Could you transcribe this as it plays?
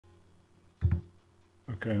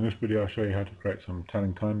Okay, in this video I'll show you how to create some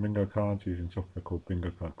telling time bingo cards using software called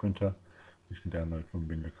Bingo Card Printer, which you can download from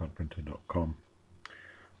bingocardprinter.com.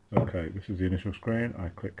 Okay, this is the initial screen. I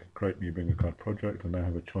click Create New Bingo Card Project and I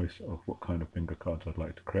have a choice of what kind of bingo cards I'd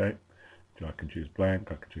like to create. So I can choose blank,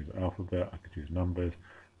 I can choose alphabet, I can choose numbers,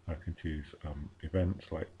 I can choose events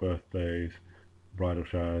like birthdays, bridal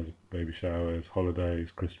showers, baby showers, holidays,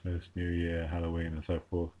 Christmas, New Year, Halloween and so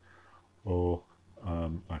forth. Or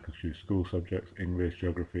I can choose school subjects, English,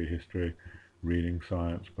 geography, history, reading,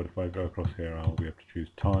 science, but if I go across here I'll be able to choose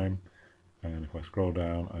time, and if I scroll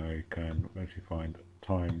down I can actually find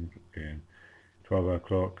times in 12-hour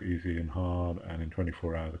clock, easy and hard, and in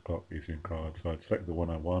 24-hour clock, easy and hard. So I'd select the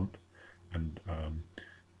one I want and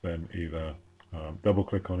then either double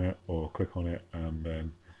click on it or click on it and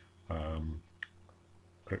then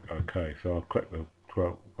click OK. So I'll click the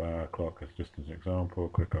 12-hour clock as just as an example,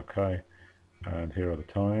 click OK. And here are the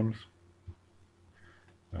times,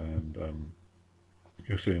 and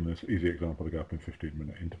you'll see in this easy example they go up in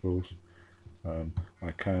 15-minute intervals.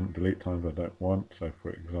 I can delete times I don't want, so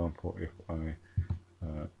for example if I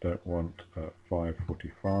don't want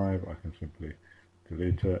 5:45 I can simply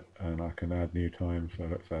delete it, and I can add new times, so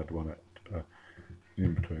let's add one at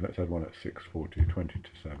in between, let's add one at 6:40, 20 to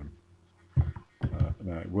 7.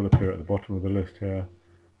 Now it will appear at the bottom of the list here,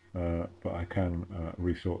 but I can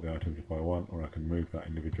resort the items if I want, or I can move that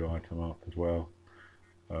individual item up as well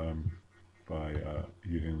by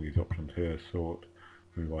using these options here: sort,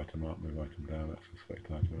 move item up, move item down. That's the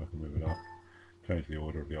select item, I can move it up, change the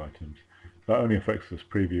order of the items. That only affects this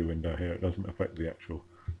preview window here, it doesn't affect the actual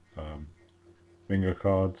bingo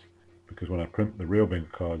cards, because when I print the real bingo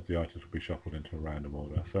cards the items will be shuffled into a random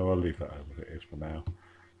order, so I'll leave that as it is for now.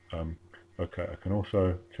 Okay, I can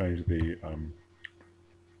also change the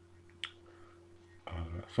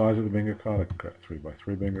size of the bingo card. I can create a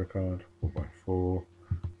 3x3 bingo card, 4x4,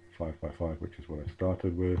 5x5, which is what I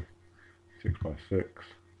started with, 6x6.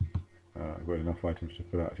 I've got enough items to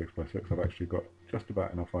fill out a 6x6. I've actually got just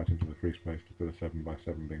about enough items with a free space to fill a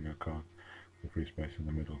 7x7 bingo card with free space in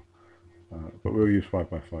the middle. But we'll use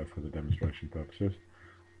 5x5 for the demonstration purposes.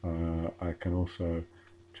 I can also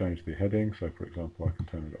change the heading, so for example I can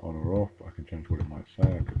turn it on or off. I can change what it might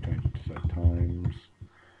say. I could change it to say times.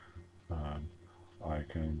 I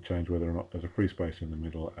can change whether or not there's a free space in the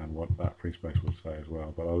middle and what that free space will say as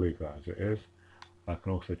well, but I'll leave that as it is. I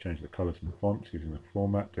can also change the colours and fonts using the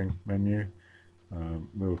formatting menu.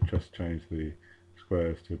 We'll just change the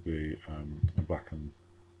squares to be a black and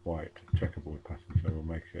white checkerboard pattern, so we'll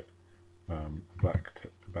make it black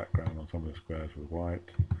background on some of the squares with white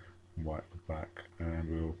and white with black, and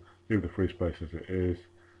we'll leave the free space as it is,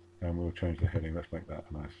 and we'll change the heading. Let's make that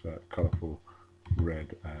a nice colourful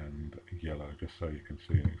red and yellow, just so you can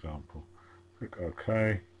see an example. Click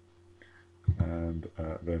OK, and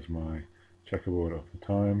there's my checkerboard of the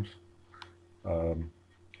times,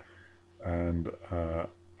 and I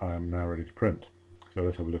am now ready to print. So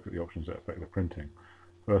let's have a look at the options that affect the printing.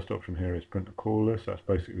 First option here is print a call list. That's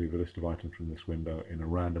basically the list of items from this window in a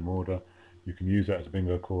random order. You can use that as a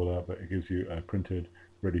bingo caller, but it gives you a printed,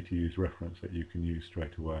 ready to use reference that you can use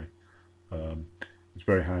straight away. It's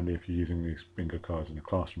very handy if you're using these bingo cards in a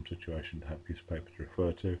classroom situation to have a piece of paper to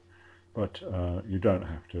refer to, but you don't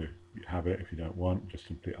have to have it if you don't want. Just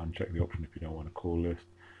simply uncheck the option if you don't want a call list.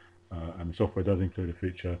 And the software does include a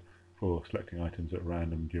feature for selecting items at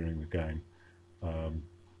random during the game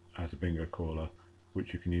as a bingo caller,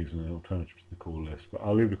 which you can use as an alternative to the call list. But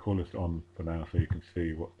I'll leave the call list on for now so you can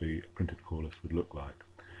see what the printed call list would look like.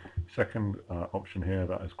 Second option here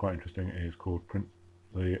that is quite interesting is called print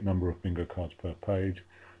the number of bingo cards per page,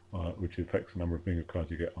 which affects the number of bingo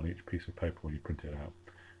cards you get on each piece of paper when you print it out.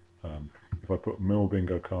 If I put more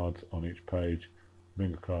bingo cards on each page,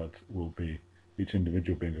 bingo cards will be, each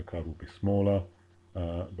individual bingo card will be smaller,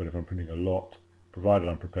 but if I'm printing a lot, provided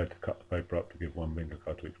I'm prepared to cut the paper up to give one bingo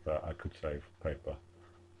card to each player, I could save paper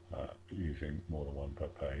using more than one per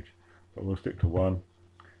page. But we'll stick to one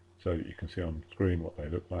so that you can see on screen what they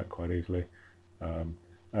look like quite easily.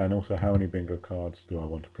 And also how many bingo cards do I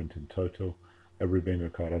want to print in total. Every bingo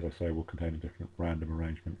card, as I say, will contain a different random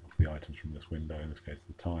arrangement of the items from this window, in this case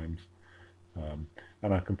the times.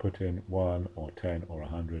 And I can put in 1 or 10 or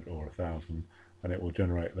 100 or 1,000, and it will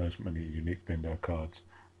generate those many unique bingo cards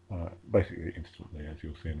basically instantly, as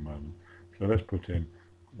you'll see in a moment. So let's put in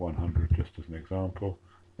 100 just as an example.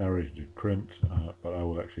 Now we're ready to do print, but I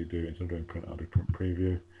will actually do, instead of doing print, I'll do print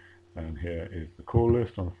preview. And here is the call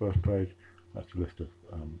list on the first page. That's a list of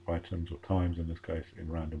items, or times in this case,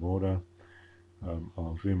 in random order.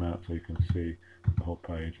 I'll zoom out so you can see the whole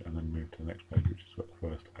page, and then move to the next page, which is the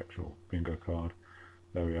first actual bingo card.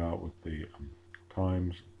 There we are with the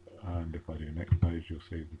times, and if I do next page, you'll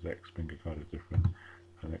see the next bingo card is different,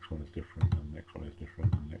 the next one is different, and the next one is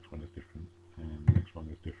different, and the next one is different, and the next one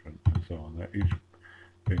is different, and so on. Each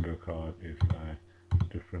bingo card is a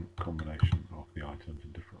different combination of the items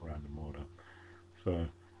in different random order. So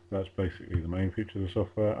that's basically the main feature of the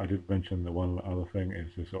software. I did mention the one other thing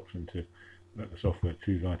is this option to let the software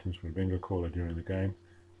choose items from a bingo caller during the game.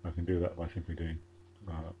 I can do that by simply doing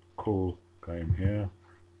call game here,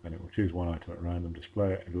 and it will choose one item at random,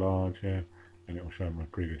 display it large here, and it will show my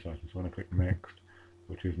previous item. So when I click next,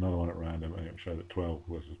 we'll choose another one at random, and it will show that 12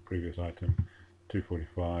 was the previous item,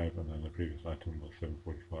 245, and then the previous item was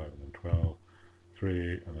 745, and then 12,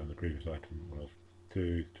 3, and then the previous item was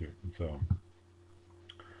 2, 2, and so on.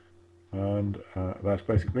 And that's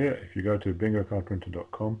basically it. If you go to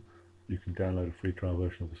bingocardprinter.com, you can download a free trial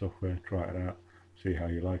version of the software, try it out, see how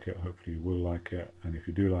you like it. Hopefully you will like it, and if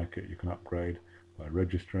you do like it, you can upgrade by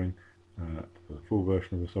registering for the full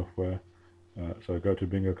version of the software. So go to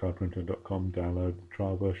bingocardprinter.com, download the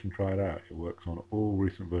trial version, try it out. It works on all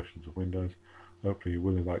recent versions of Windows. Hopefully you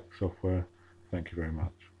will like the software. Thank you very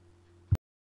much.